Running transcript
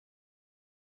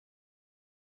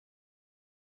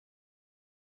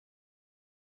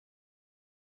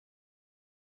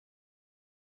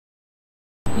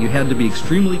You had to be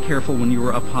extremely careful when you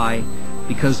were up high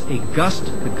because a gust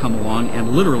could come along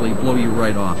and literally blow you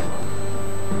right off.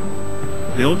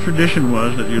 The old tradition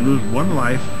was that you lose one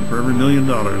life for every $1 million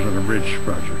on a bridge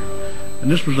project.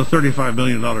 And this was a $35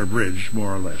 million bridge,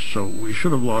 more or less. So we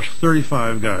should have lost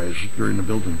 35 guys during the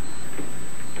building.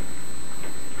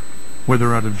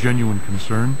 Whether out of genuine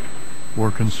concern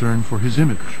or concern for his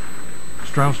image,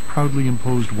 Strauss proudly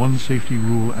imposed one safety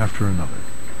rule after another.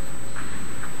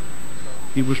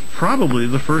 He was probably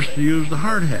the first to use the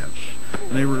hard hats.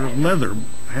 And they were leather,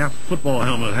 half football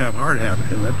helmet, half hard hat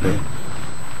in that day.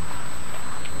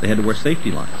 They had to wear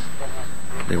safety lines.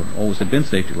 They always had been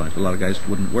safety lines, but a lot of guys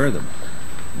wouldn't wear them.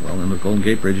 Well, in the Golden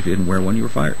Gate Bridge, if you didn't wear one, you were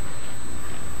fired.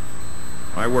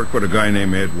 I worked with a guy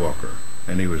named Ed Walker,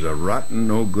 and he was a rotten,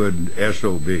 no-good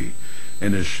SOB.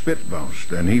 And his spit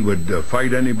bounced, and he would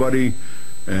fight anybody,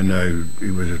 and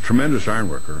he was a tremendous iron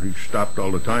worker. He stopped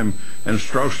all the time, and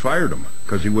Strauss fired him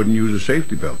because he wouldn't use a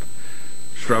safety belt.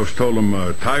 Strauss told him,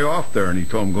 tie off there, and he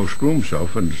told him go screw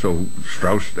himself, and so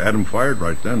Strauss had him fired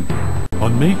right then.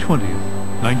 On May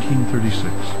 20th,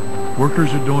 1936,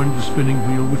 workers adorned the spinning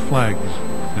wheel with flags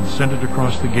and sent it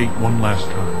across the gate one last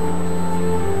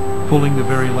time, pulling the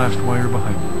very last wire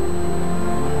behind it.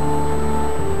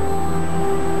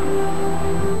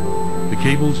 The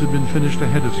cables had been finished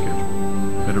ahead of schedule,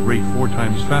 at a rate 4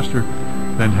 times faster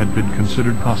than had been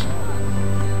considered possible.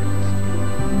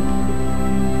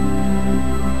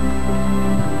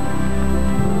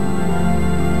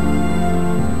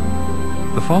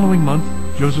 The following month,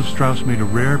 Joseph Strauss made a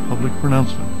rare public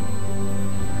pronouncement.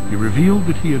 He revealed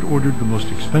that he had ordered the most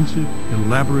expensive,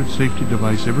 elaborate safety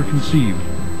device ever conceived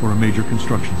for a major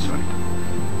construction site.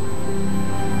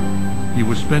 He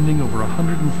was spending over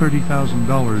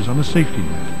 $130,000 on a safety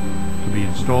net to be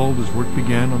installed as work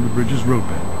began on the bridge's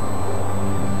roadbed.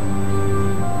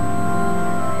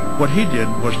 What he did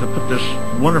was to put this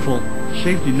wonderful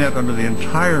safety net under the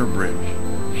entire bridge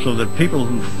so that people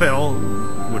who fell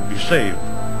would be saved.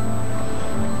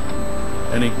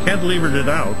 And he cantilevered it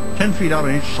out 10 feet out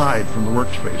on each side from the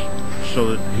workspace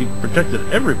so that he protected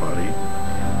everybody.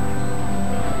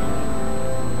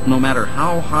 No matter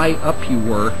how high up you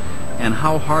were and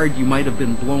how hard you might have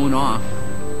been blown off,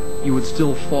 you would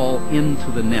still fall into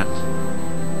the net.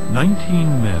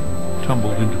 19 men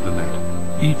tumbled into the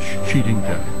net, each cheating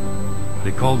death.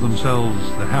 They called themselves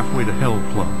the Halfway to Hell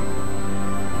Club.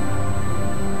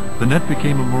 The net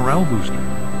became a morale booster,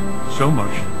 so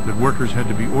much that workers had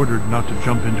to be ordered not to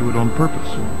jump into it on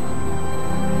purpose.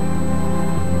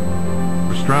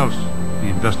 For Strauss, the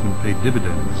investment paid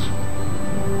dividends.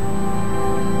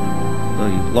 The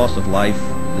loss of life,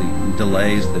 the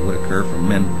delays that would occur from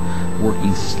men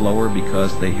working slower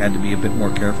because they had to be a bit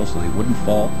more careful so they wouldn't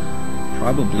fall,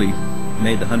 probably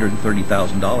made the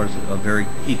 $130,000 a very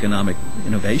economic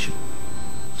innovation.